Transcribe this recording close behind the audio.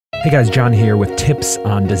Hey guys, John here with tips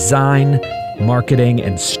on design, marketing,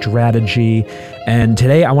 and strategy. And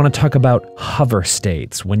today I want to talk about hover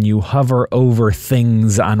states. When you hover over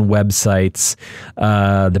things on websites,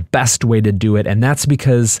 the best way to do it. And that's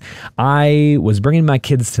because I was bringing my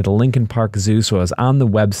kids to the Lincoln Park Zoo, so I was on the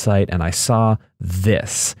website and I saw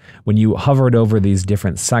this. When you hovered over these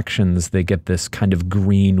different sections, they get this kind of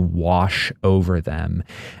green wash over them.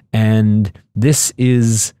 And this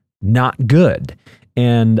is not good.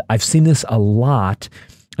 And I've seen this a lot,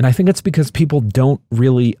 and I think it's because people don't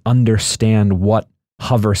really understand what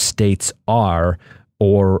hover states are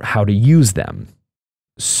or how to use them.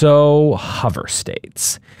 So, hover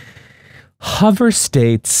states. Hover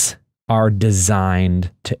states are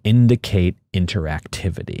designed to indicate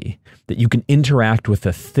interactivity, that you can interact with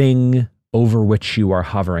a thing over which you are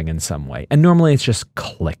hovering in some way. And normally it's just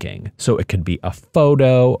clicking. So it could be a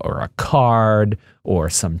photo or a card or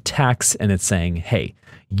some text, and it's saying, hey,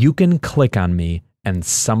 you can click on me and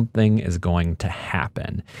something is going to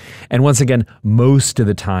happen. And once again, most of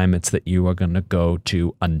the time it's that you are going to go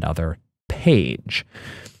to another page.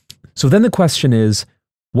 So then the question is,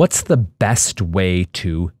 what's the best way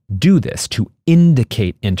to do this, to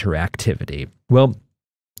indicate interactivity? Well,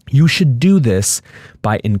 you should do this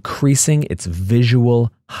by increasing its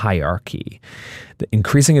visual hierarchy.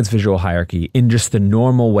 Increasing its visual hierarchy in just the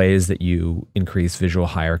normal ways that you increase visual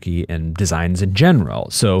hierarchy in designs in general.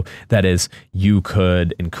 So that is, you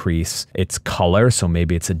could increase its color. So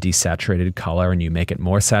maybe it's a desaturated color and you make it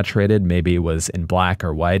more saturated. Maybe it was in black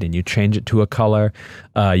or white and you change it to a color.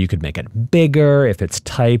 You could make it bigger. If it's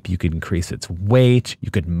type, you could increase its weight.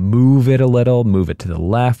 You could move it a little, move it to the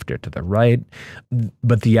left or to the right.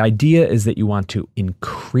 But the idea is that you want to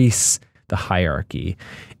increase the hierarchy.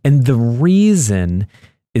 And the reason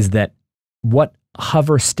is that what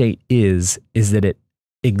hover state is that it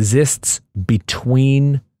exists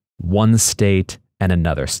between one state and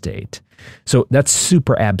another state. So that's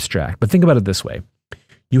super abstract, but think about it this way.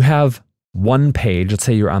 You have one page, let's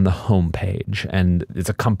say you're on the home page, and it's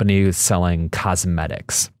a company who's selling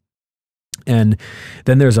cosmetics. And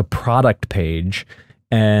then there's a product page,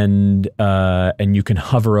 and you can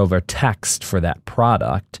hover over text for that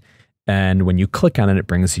product. And when you click on it, it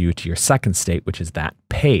brings you to your second state, which is that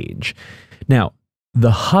page. Now,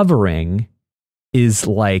 the hovering is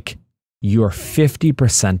like you're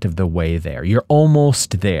 50% of the way there. You're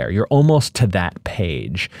almost there. You're almost to that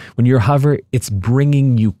page. When you hover, it's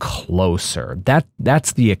bringing you closer.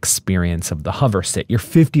 That's the experience of the hover state. You're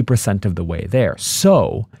 50% of the way there.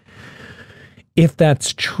 So, if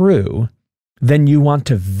that's true, then you want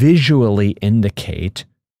to visually indicate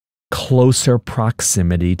closer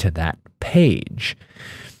proximity to that page.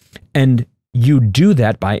 And you do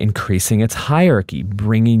that by increasing its hierarchy,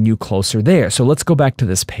 bringing you closer there. So let's go back to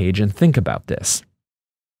this page and think about this.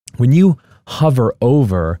 When you hover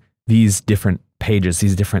over these different pages,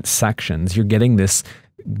 these different sections, you're getting this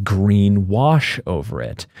green wash over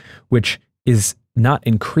it, which is not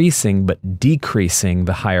increasing, but decreasing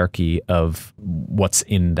the hierarchy of what's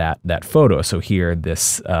in that photo. So here,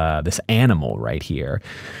 this animal right here,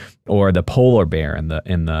 or the polar bear in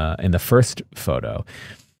the first photo.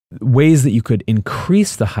 Ways that you could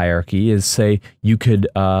increase the hierarchy is, say, you could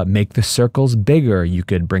make the circles bigger. You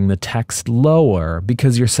could bring the text lower,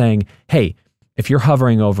 because you're saying, hey, if you're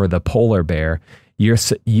hovering over the polar bear,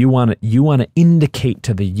 you want to indicate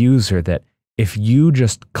to the user that if you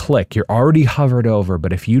just click, you're already hovered over,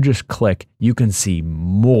 but if you just click, you can see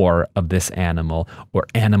more of this animal or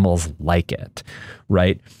animals like it,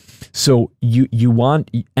 right? So you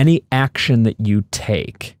want any action that you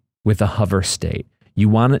take with a hover state, you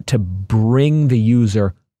want it to bring the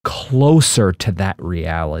user closer to that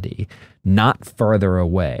reality, not further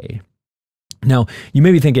away. Now, you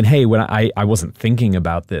may be thinking, hey, when I wasn't thinking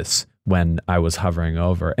about this when I was hovering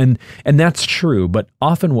over. And that's true, but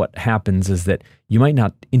often what happens is that you might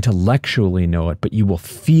not intellectually know it, but you will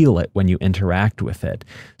feel it when you interact with it.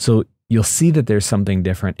 So you'll see that there's something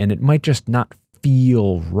different, and it might just not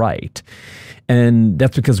feel right. And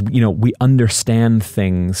that's because, we understand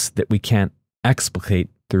things that we can't explicate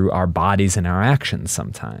through our bodies and our actions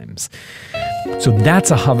sometimes. So that's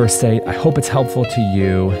a hover state. I hope it's helpful to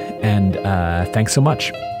you, and thanks so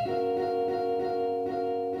much.